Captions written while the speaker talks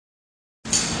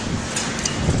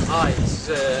Hi, this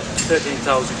is a 13,000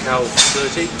 cow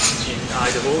facility in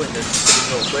Idaho in the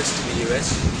Pacific Northwest in the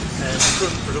US, and the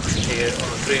current production here on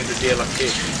a 300-day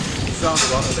lactation is around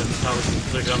about 11,000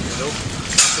 kilograms of milk.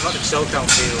 The somatic cell count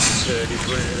here on this herd is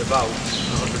running at about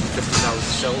 150,000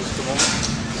 cells at the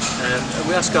moment. And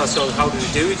we ask ourselves, how do we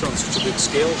do it on such a big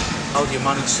scale? How do you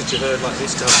manage such a herd like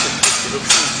this to have such good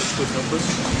production and such good numbers?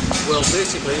 Well,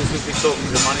 basically, as we've been talking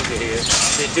to the manager here,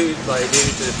 they do it by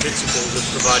adhering to the principles of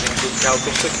providing good cow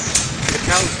comfort. The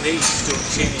cow's needs don't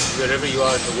change wherever you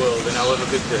are in the world and however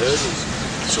big the herd is.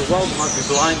 So while we might be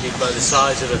blinded by the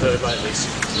size of a herd like this,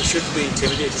 we shouldn't be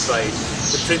intimidated by it.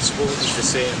 The principle is the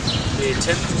same. They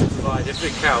attempt to provide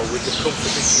every cow with the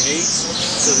comfort that she needs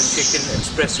so that she can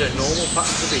express her normal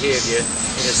patterns of behaviour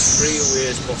in as free a way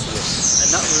as possible. And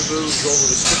that removes all the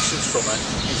restrictions from her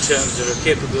in terms of her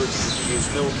capability to produce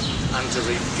milk and to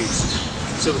reproduce.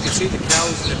 So we can see the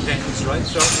cows and the pens right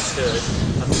throughout this herd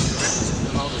have the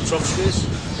correct amount of trough space,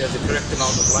 they have the correct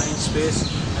amount of lying space,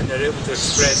 and they're able to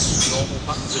express normal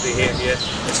patterns of behaviour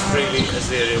as freely as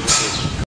they're able to.